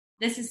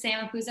This is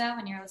Sam Apuzzo,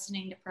 and you're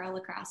listening to Pro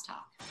Lacrosse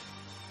Talk.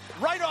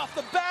 Right off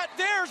the bat,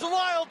 there's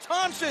Lyle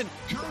Thompson.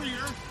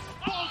 Courier,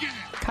 ballgame.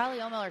 Kylie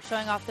Ohlmiller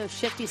showing off those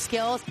shifty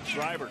skills.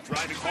 Driver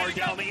driving hard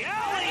down the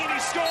alley, and he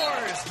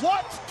scores.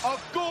 What a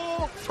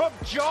goal from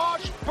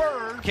Josh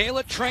Bird.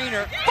 Kayla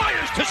Trainer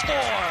fires to score.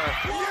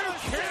 Are you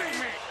kidding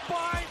me?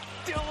 By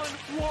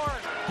Dylan Ward.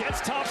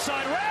 Gets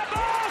topside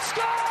Rambo,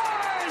 scores!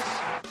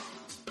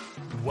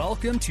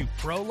 Welcome to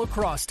Pro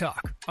Lacrosse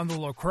Talk on the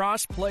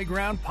Lacrosse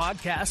Playground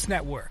Podcast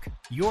Network,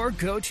 your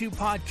go-to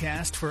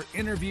podcast for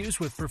interviews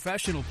with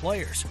professional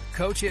players,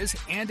 coaches,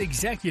 and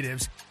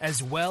executives,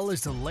 as well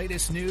as the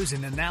latest news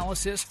and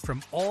analysis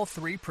from all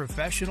three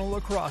professional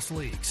lacrosse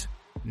leagues.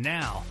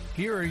 Now,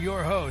 here are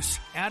your hosts,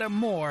 Adam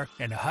Moore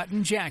and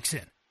Hutton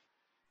Jackson.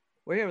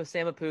 We're here with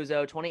Sam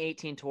Apuzzo,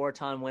 2018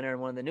 Tewaaraton winner and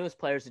one of the newest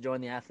players to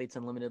join the Athletes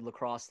Unlimited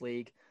Lacrosse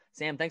League.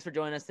 Sam, thanks for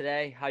joining us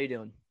today. How you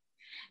doing?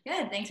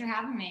 Good. Thanks for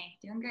having me.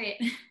 Doing great.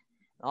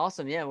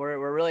 Awesome. Yeah,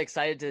 we're really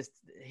excited to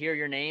hear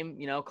your name,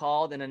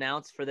 called and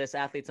announced for this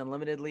Athletes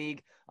Unlimited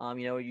League.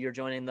 You're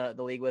joining the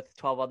league with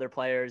 12 other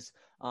players.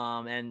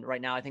 And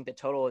right now, I think the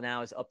total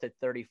now is up to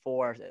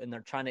 34, and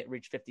they're trying to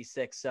reach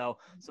 56. So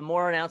some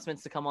more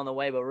announcements to come on the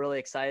way, but we're really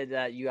excited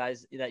that you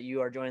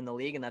are joining the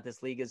league and that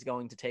this league is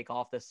going to take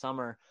off this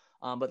summer.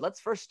 But let's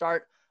first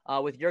start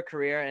with your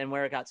career and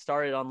where it got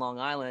started on Long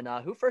Island.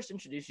 Who first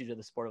introduced you to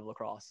the sport of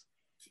lacrosse?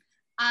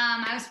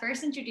 I was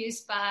first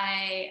introduced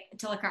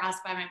to lacrosse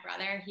by my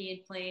brother. He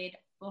had played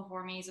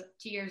before me. He's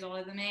 2 years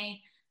older than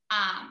me.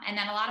 And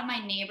then a lot of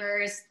my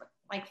neighbors,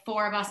 like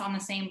 4 of us on the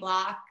same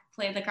block,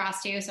 played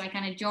lacrosse too. So I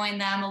kind of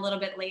joined them a little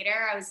bit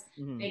later. I was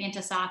big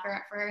into soccer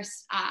at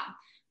first,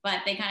 but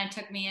they kind of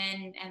took me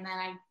in, and then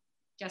I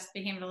just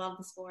became to love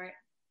the sport.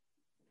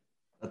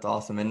 That's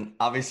awesome. And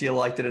obviously you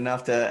liked it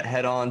enough to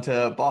head on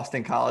to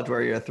Boston College,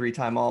 where you're a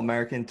 3-time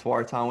All-American,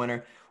 Tewaaraton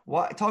winner.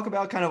 Talk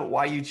about kind of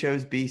why you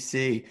chose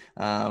BC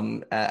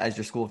as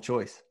your school of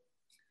choice.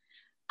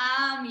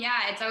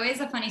 Yeah, it's always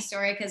a funny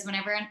story because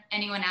whenever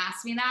anyone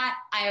asks me that,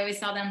 I always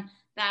tell them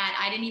that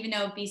I didn't even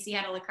know BC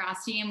had a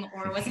lacrosse team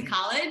or was a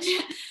college.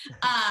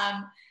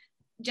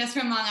 Just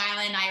from Long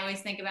Island, I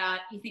always think about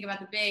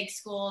the big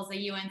schools,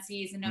 the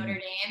UNCs and Notre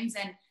Dames.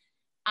 And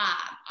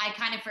I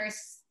kind of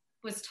first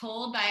was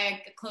told by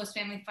a close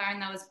family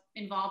friend that was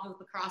involved with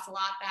lacrosse a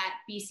lot that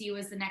BC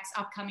was the next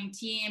upcoming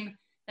team,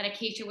 that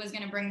Acacia was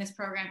going to bring this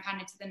program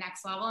kind of to the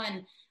next level.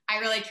 And I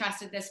really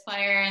trusted this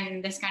player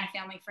and this kind of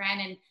family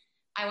friend. And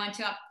I went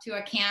up to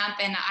a camp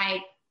and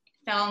I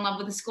fell in love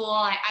with the school.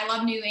 I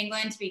love New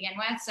England to begin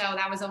with. So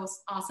that was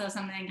also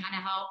something that kind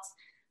of helped.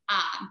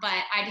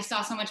 But I just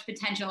saw so much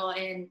potential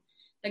in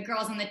the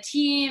girls on the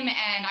team.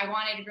 And I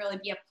wanted to really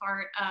be a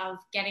part of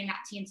getting that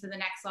team to the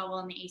next level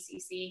in the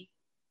ACC.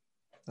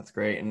 That's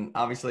great. And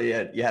obviously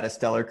you had a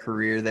stellar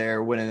career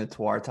there, winning the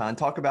Tewaaraton.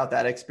 Talk about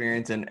that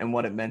experience and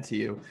what it meant to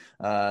you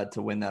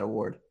to win that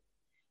award.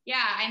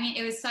 Yeah, I mean,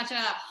 it was such a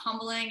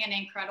humbling and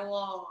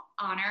incredible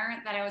honor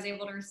that I was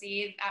able to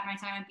receive at my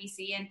time at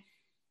BC. And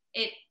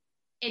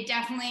it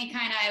definitely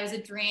it was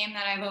a dream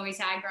that I've always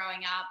had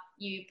growing up.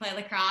 You play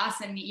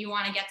lacrosse and you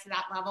want to get to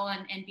that level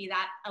and be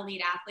that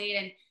elite athlete.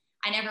 And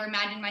I never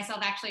imagined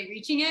myself actually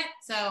reaching it.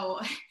 So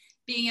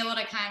being able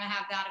to kind of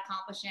have that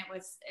accomplishment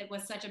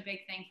was such a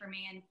big thing for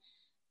me. And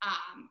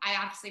I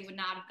obviously would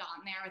not have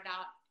gotten there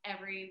without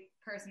every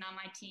person on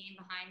my team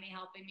behind me,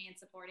 helping me and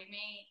supporting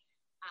me.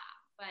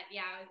 But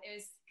yeah, it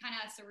was kind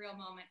of a surreal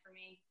moment for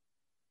me.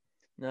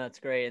 No, that's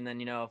great. And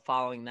then,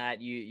 following that,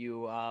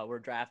 you were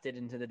drafted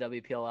into the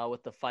WPLL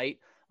with the Fight.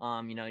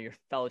 Your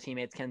fellow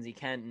teammates, Kenzie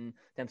Kent and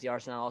Dempsey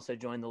Arsenal, also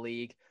joined the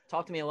league.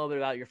 Talk to me a little bit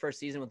about your first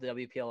season with the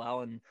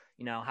WPLL and,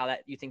 how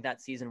that you think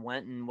that season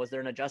went, and was there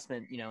an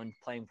adjustment, in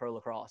playing pro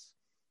lacrosse?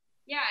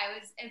 Yeah,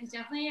 it was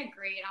definitely a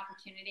great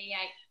opportunity.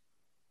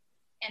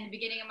 In the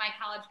beginning of my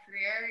college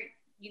career,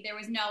 there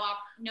was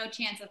no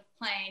chance of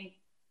playing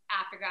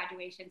after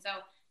graduation. So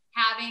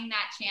having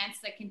that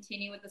chance to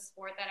continue with the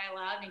sport that I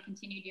loved and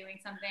continue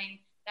doing something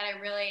that I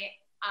really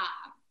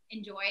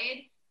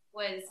enjoyed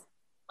was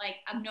like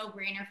a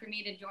no-brainer for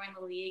me to join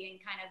the league and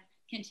kind of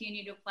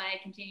continue to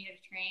play, continue to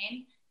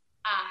train.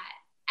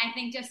 I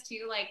think just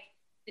too, like,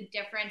 the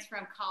difference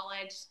from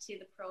college to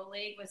the pro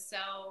league was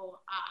so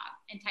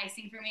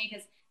enticing for me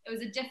because it was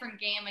a different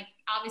game. Like,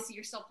 obviously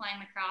you're still playing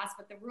lacrosse,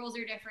 but the rules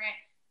are different.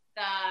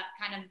 The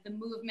kind of the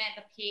movement,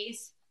 the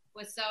pace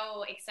was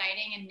so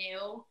exciting and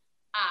new.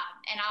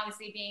 And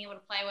obviously being able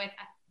to play with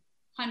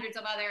hundreds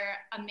of other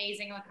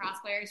amazing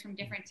lacrosse players from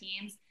different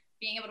teams,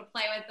 being able to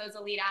play with those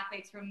elite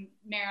athletes from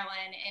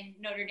Maryland and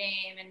Notre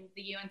Dame and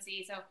the UNC.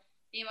 So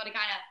being able to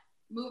kind of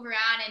move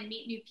around and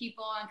meet new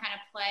people and kind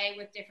of play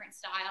with different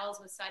styles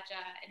was such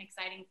an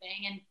exciting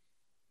thing. And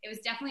it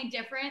was definitely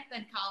different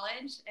than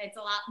college. It's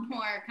a lot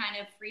more kind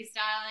of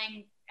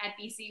freestyling. At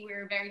BC, we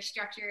were very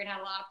structured,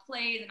 had a lot of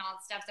plays and all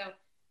that stuff. So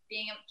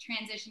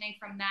transitioning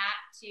from that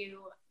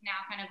to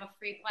now kind of a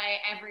free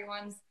play,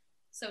 everyone's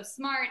so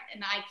smart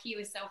and the IQ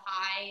is so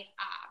high.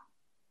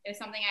 It was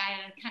something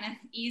I had to kind of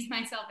ease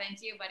myself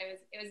into, but it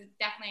was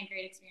definitely a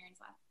great experience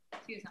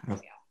 2 summers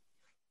ago.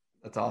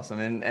 That's awesome.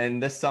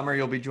 And this summer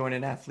you'll be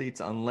joining Athletes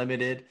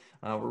Unlimited.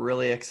 We're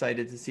really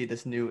excited to see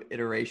this new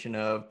iteration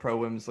of Pro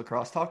Women's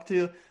Lacrosse. Talk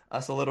to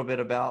us a little bit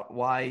about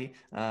why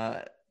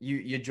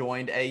you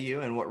joined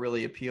AU and what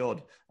really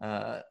appealed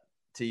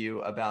to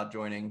you about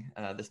joining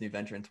this new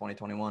venture in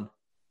 2021.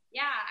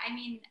 Yeah, I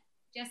mean,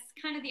 just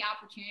kind of the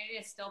opportunity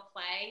to still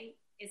play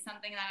is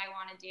something that I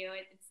want to do.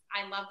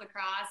 I love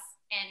lacrosse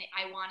and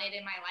I want it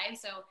in my life.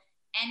 So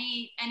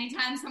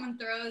anytime someone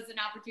throws an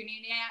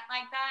opportunity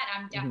like that,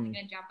 I'm definitely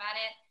going to jump at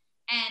it.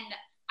 And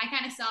I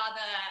kind of saw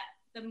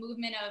the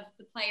movement of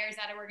the players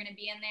that were going to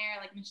be in there,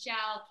 like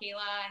Michelle,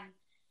 Kayla, and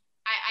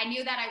I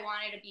knew that I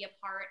wanted to be a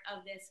part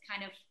of this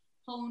kind of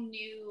whole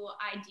new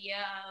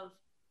idea of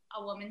a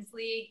women's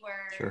league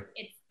where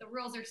the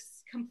rules are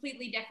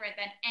completely different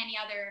than any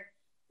other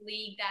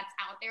league that's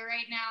out there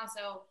right now.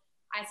 So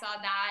I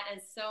saw that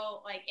as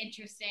so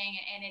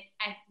interesting, and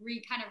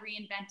kind of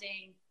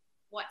reinventing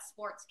what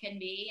sports can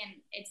be, and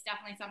it's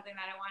definitely something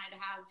that I wanted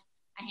to have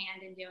a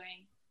hand in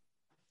doing.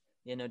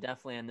 Yeah, no,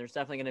 definitely. And there's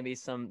definitely going to be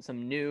some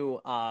new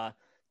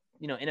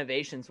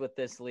innovations with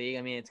this league.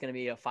 I mean, it's going to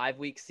be a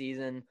 5-week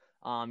season,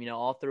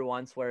 all through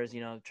once, whereas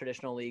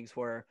traditional leagues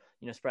were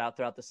spread out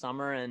throughout the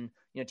summer, and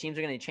teams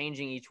are going to be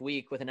changing each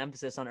week with an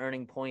emphasis on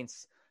earning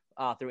points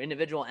through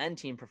individual and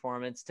team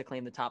performance to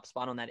claim the top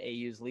spot on that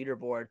AU's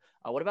leaderboard.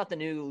 What about the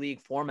new league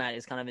format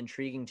is kind of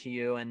intriguing to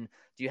you? And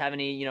do you have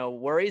any,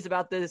 worries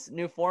about this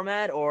new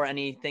format or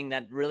anything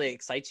that really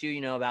excites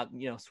you, about,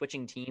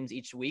 switching teams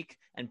each week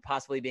and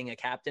possibly being a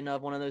captain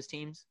of one of those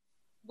teams?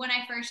 When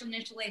I first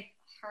initially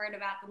heard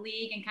about the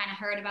league and kind of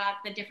heard about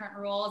the different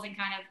rules and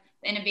kind of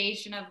the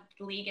innovation of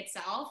the league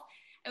itself,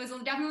 it was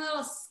definitely a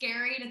little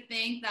scary to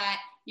think that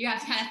you have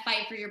to kind of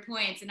fight for your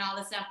points and all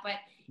this stuff, but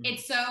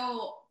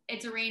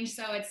it's arranged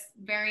so it's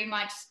very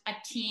much a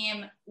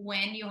team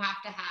win you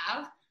have to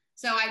have.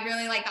 So I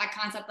really like that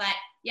concept that,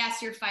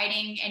 yes, you're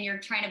fighting and you're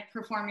trying to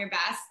perform your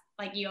best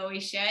like you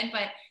always should,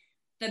 but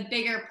the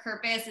bigger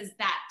purpose is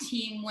that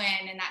team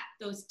win and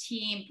those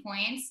team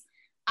points,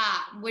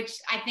 which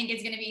I think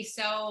is going to be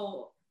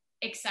so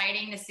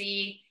exciting to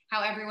see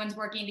how everyone's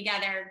working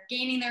together,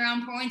 gaining their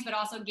own points, but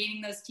also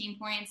gaining those team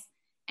points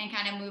and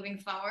kind of moving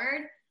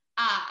forward.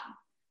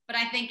 But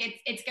I think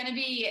it's going to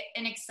be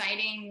an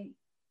exciting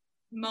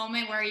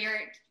moment where you're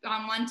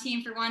on one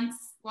team for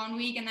one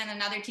week and then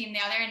another team the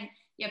other, and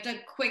you have to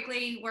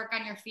quickly work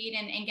on your feet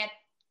and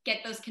get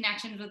those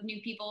connections with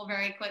new people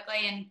very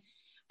quickly. And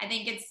I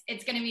think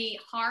it's going to be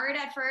hard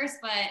at first,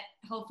 but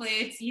hopefully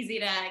it's easy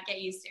to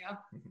get used to.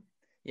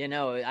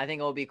 I think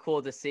it'll be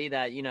cool to see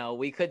that,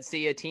 we could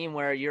see a team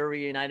where you're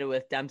reunited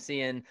with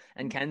Dempsey and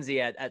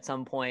Kenzie at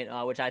some point,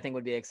 which I think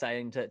would be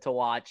exciting to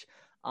watch.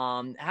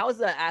 How has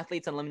the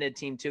Athletes Unlimited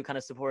team too kind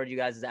of supported you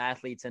guys as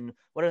athletes, and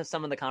what are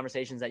some of the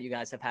conversations that you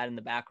guys have had in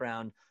the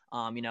background,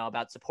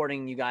 about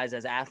supporting you guys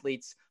as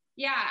athletes?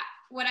 Yeah,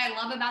 what I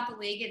love about the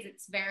league is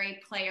it's very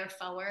player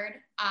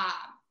forward.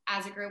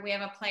 As a group, we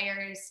have a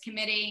players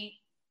committee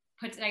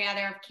put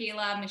together of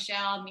Kayla,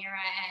 Michelle, Mira,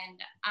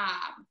 and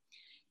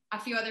a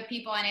few other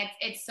people, and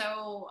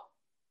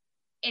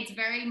it's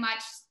very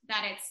much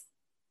that it's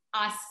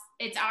us.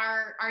 It's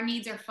our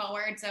needs are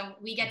forward, so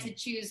we get to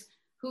choose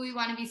who we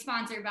want to be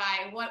sponsored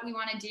by, what we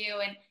want to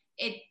do. And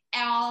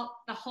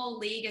the whole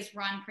league is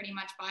run pretty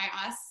much by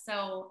us.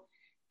 So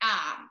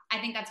I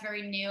think that's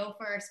very new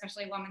for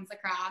especially women's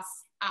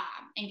lacrosse,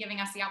 and giving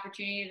us the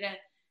opportunity to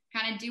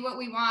kind of do what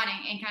we want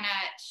and kind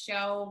of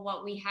show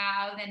what we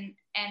have and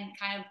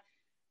kind of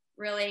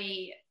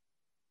really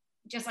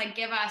just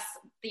give us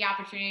the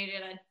opportunity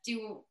to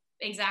do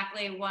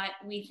exactly what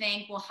we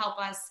think will help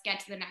us get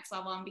to the next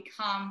level and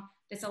become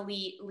this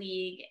elite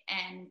league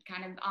and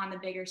kind of on the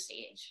bigger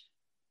stage.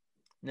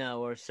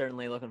 No, we're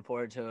certainly looking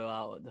forward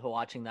to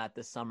watching that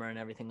this summer and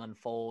everything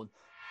unfold.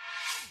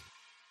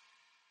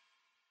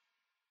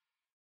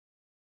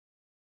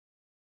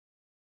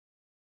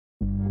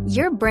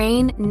 Your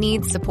brain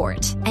needs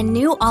support, and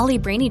new Ollie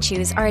Brainy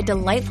Chews are a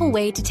delightful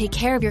way to take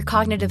care of your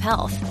cognitive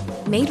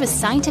health. Made with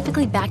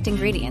scientifically backed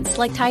ingredients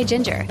like Thai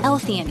ginger,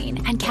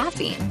 L-theanine, and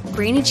caffeine,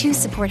 Brainy Chews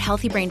support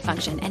healthy brain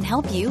function and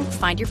help you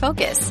find your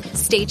focus,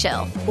 stay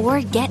chill,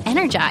 or get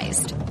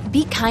energized.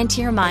 Be kind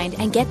to your mind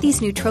and get these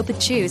nootropic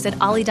chews at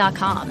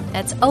ollie.com.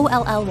 That's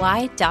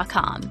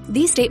OLLY.com.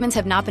 These statements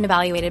have not been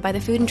evaluated by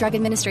the Food and Drug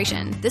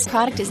Administration. This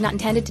product is not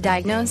intended to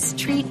diagnose,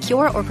 treat,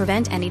 cure, or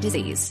prevent any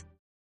disease.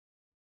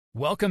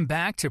 Welcome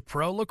back to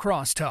Pro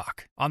Lacrosse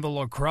Talk on the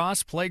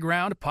Lacrosse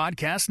Playground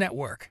Podcast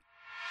Network.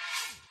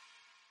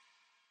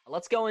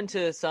 Let's go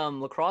into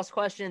some lacrosse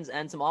questions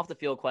and some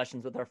off-the-field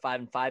questions with our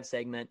 5-and-5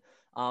 segment.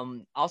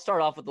 I'll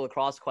start off with the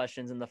lacrosse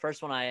questions, and the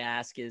first one I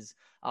ask is,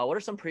 what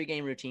are some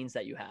pregame routines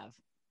that you have?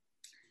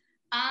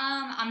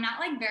 I'm not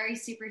very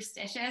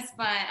superstitious,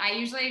 but I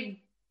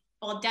usually,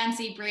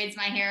 Dempsey braids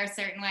my hair a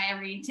certain way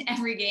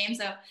every game.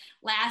 So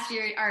last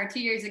year or 2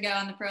 years ago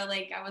in the Pro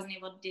League, I wasn't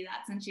able to do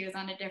that since she was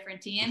on a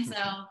different team. So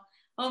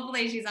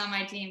hopefully she's on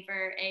my team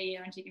for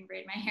AU and she can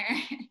braid my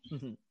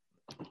hair.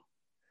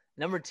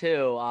 Number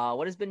 2,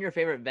 what has been your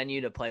favorite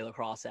venue to play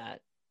lacrosse at?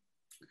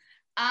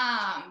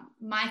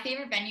 My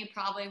favorite venue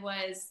probably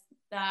was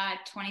the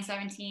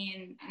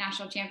 2017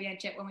 national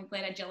championship when we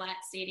played at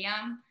Gillette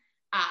Stadium,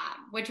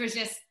 which was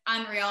just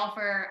unreal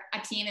for a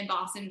team in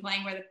Boston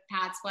playing where the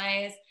Pats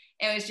plays.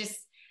 It was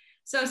just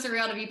so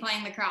surreal to be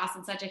playing lacrosse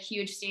in such a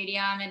huge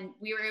stadium, and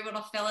we were able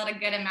to fill it a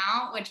good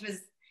amount, which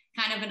was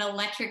kind of an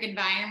electric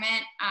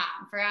environment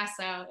for us.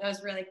 So it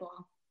was really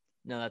cool.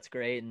 No, that's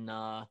great. And,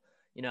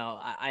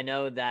 I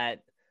know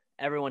that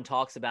everyone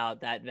talks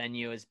about that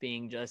venue as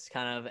being just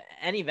kind of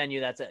any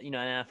venue that's an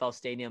NFL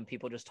stadium.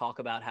 People just talk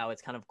about how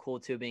it's kind of cool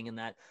too, being in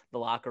the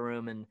locker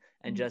room and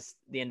just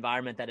the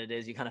environment that it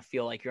is. You kind of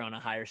feel like you're on a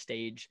higher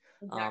stage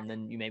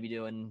than you maybe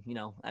do in,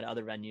 at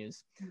other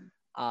venues.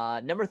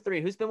 Number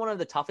 3, who's been one of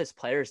the toughest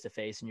players to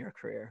face in your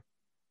career?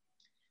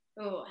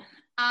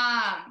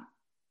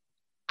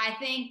 I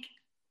think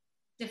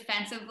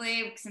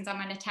defensively, since I'm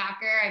an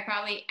attacker, I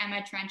probably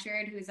Emma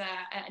Trenchard, who's a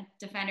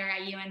defender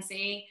at UNC.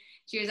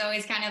 She was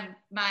always kind of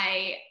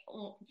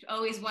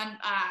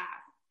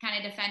kind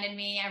of defended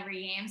me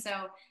every game.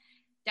 So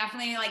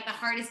definitely like the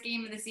hardest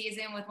game of the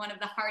season with one of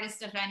the hardest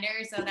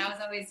defenders. So that was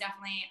always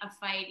definitely a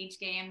fight each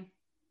game.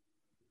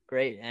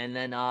 Great. And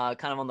then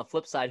kind of on the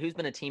flip side, who's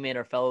been a teammate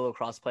or fellow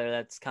lacrosse player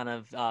that's kind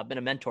of been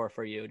a mentor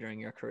for you during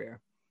your career?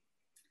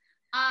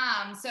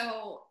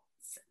 So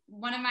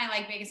one of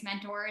my biggest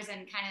mentors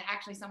and kind of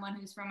actually someone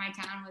who's from my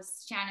town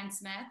was Shannon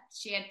Smith.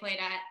 She had played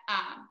at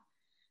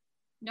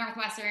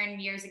Northwestern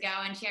years ago,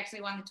 and she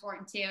actually won the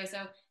Torton too. So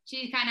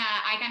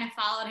I kind of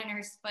followed in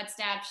her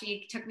footsteps.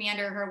 She took me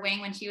under her wing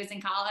when she was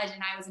in college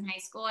and I was in high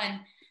school, and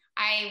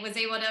I was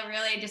able to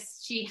really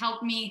she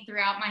helped me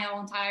throughout my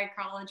whole entire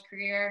college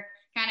career.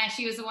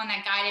 She was the one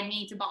that guided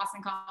me to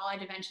Boston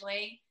College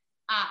eventually.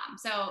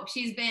 So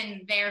she's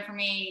been there for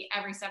me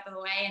every step of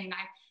the way, and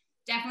I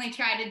definitely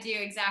tried to do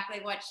exactly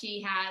what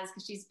she has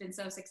because she's been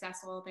so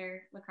successful with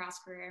her lacrosse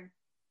career.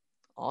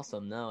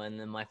 Awesome. No, and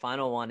then my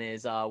final one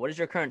is, what is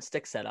your current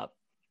stick setup?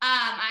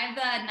 I have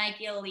the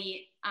Nike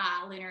Elite,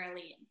 Lunar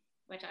Elite,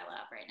 which I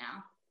love right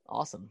now.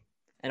 Awesome.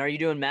 And are you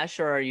doing mesh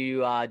or are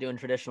you doing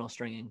traditional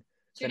stringing?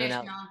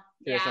 Traditional.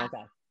 Yeah.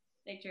 Okay.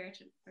 Big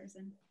church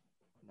person.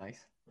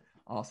 Nice.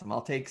 Awesome.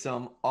 I'll take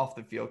some off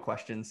the field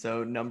questions.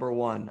 So number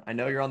 1, I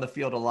know you're on the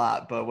field a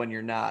lot, but when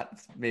you're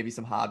not, maybe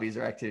some hobbies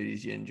or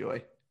activities you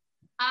enjoy.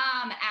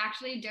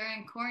 Actually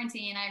during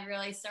quarantine, I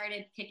really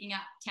started picking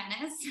up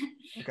tennis.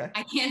 Okay.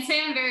 I can't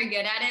say I'm very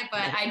good at it,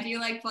 but I do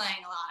like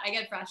playing a lot. I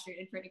get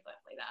frustrated pretty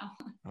quickly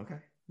though. Okay.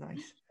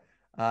 Nice.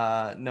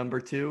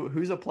 Number 2,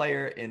 who's a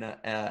player in an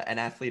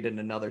athlete in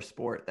another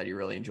sport that you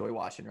really enjoy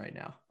watching right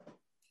now?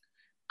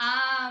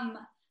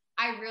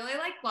 I really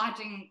like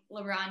watching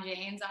LeBron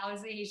James.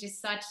 Obviously, he's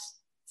just such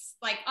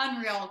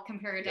unreal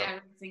compared to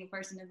every single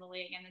person in the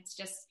league. And it's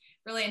just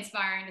really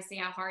inspiring to see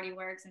how hard he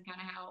works and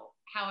kind of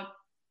how it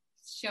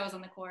shows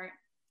on the court.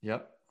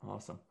 Yep.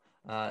 Awesome.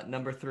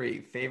 Number 3,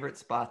 favorite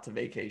spot to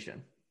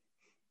vacation?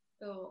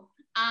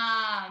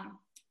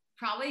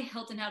 Probably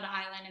Hilton Head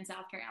Island in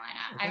South Carolina.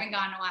 Okay. I haven't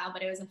gone in a while,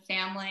 but it was a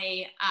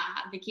family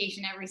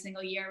vacation every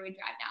single year. We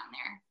drive down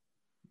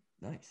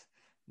there. Nice.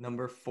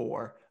 Number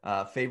 4,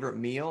 favorite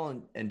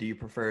meal, and do you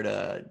prefer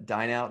to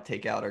dine out,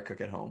 take out, or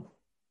cook at home?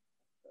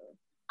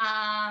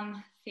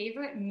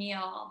 Favorite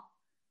meal.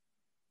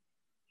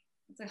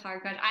 It's a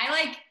hard question.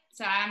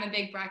 I'm a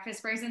big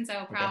breakfast person,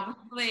 so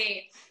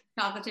probably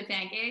chocolate chip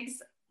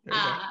pancakes.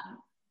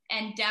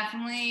 And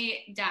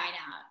definitely dine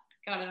out.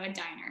 Go to a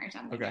diner or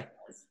something. Okay. Like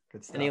this.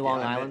 Good stuff. Any Long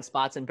Island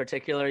spots in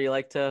particular you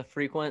like to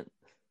frequent?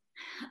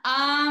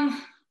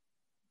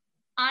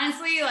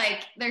 Honestly,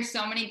 there's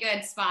so many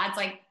good spots,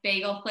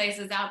 bagel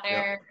places out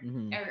there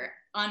are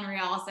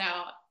unreal. So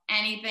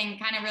anything,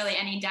 kind of really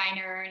any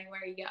diner or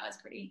anywhere you go is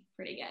pretty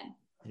good.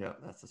 Yep,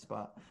 that's the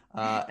spot.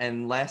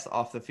 And last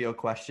off the field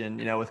question,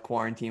 with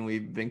quarantine,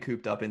 we've been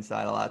cooped up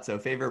inside a lot. So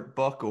favorite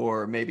book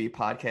or maybe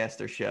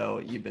podcast or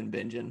show you've been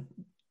binging?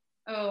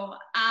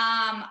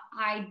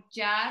 I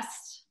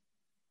just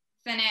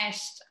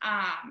finished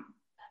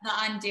The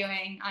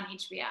Undoing on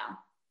HBO.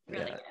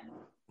 Really good.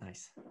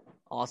 Nice.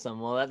 Awesome.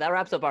 Well, that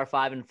wraps up our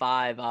 5 and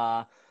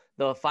 5.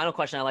 The final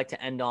question I like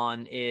to end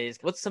on is,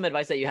 what's some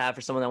advice that you have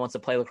for someone that wants to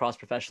play lacrosse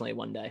professionally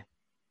one day?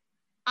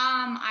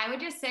 I would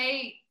just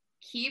say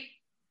keep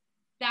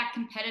that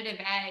competitive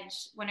edge.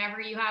 Whenever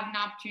you have an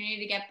opportunity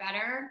to get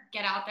better,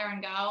 get out there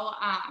and go.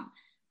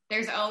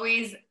 There's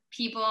always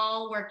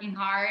people working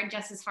hard,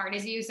 just as hard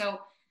as you. So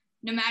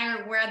no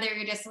matter whether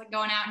you're just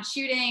going out and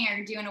shooting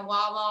or doing a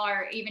wall ball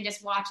or even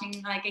just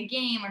watching a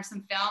game or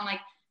some film,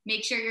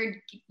 make sure you're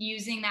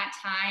using that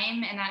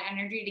time and that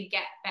energy to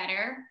get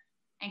better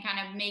and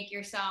kind of make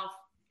yourself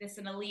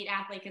an elite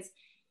athlete, because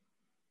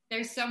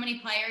there's so many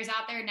players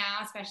out there now,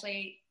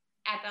 especially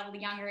at the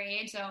younger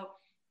age. So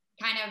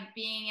kind of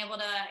being able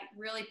to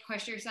really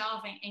push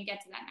yourself and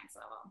get to that next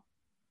level.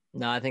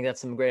 No, I think that's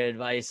some great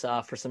advice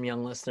for some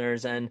young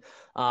listeners. And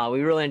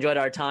we really enjoyed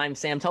our time.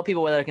 Sam, tell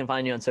people where they can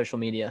find you on social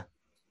media.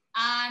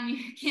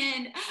 You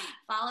can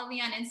follow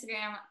me on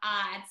Instagram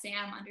at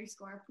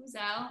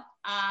Sam_Puzo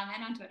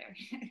and on Twitter.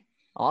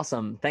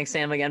 Awesome. Thanks,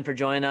 Sam, again for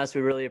joining us.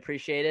 We really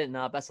appreciate it.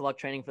 And best of luck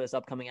training for this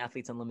upcoming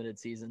Athletes Unlimited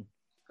season.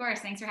 Of course.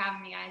 Thanks for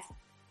having me, guys.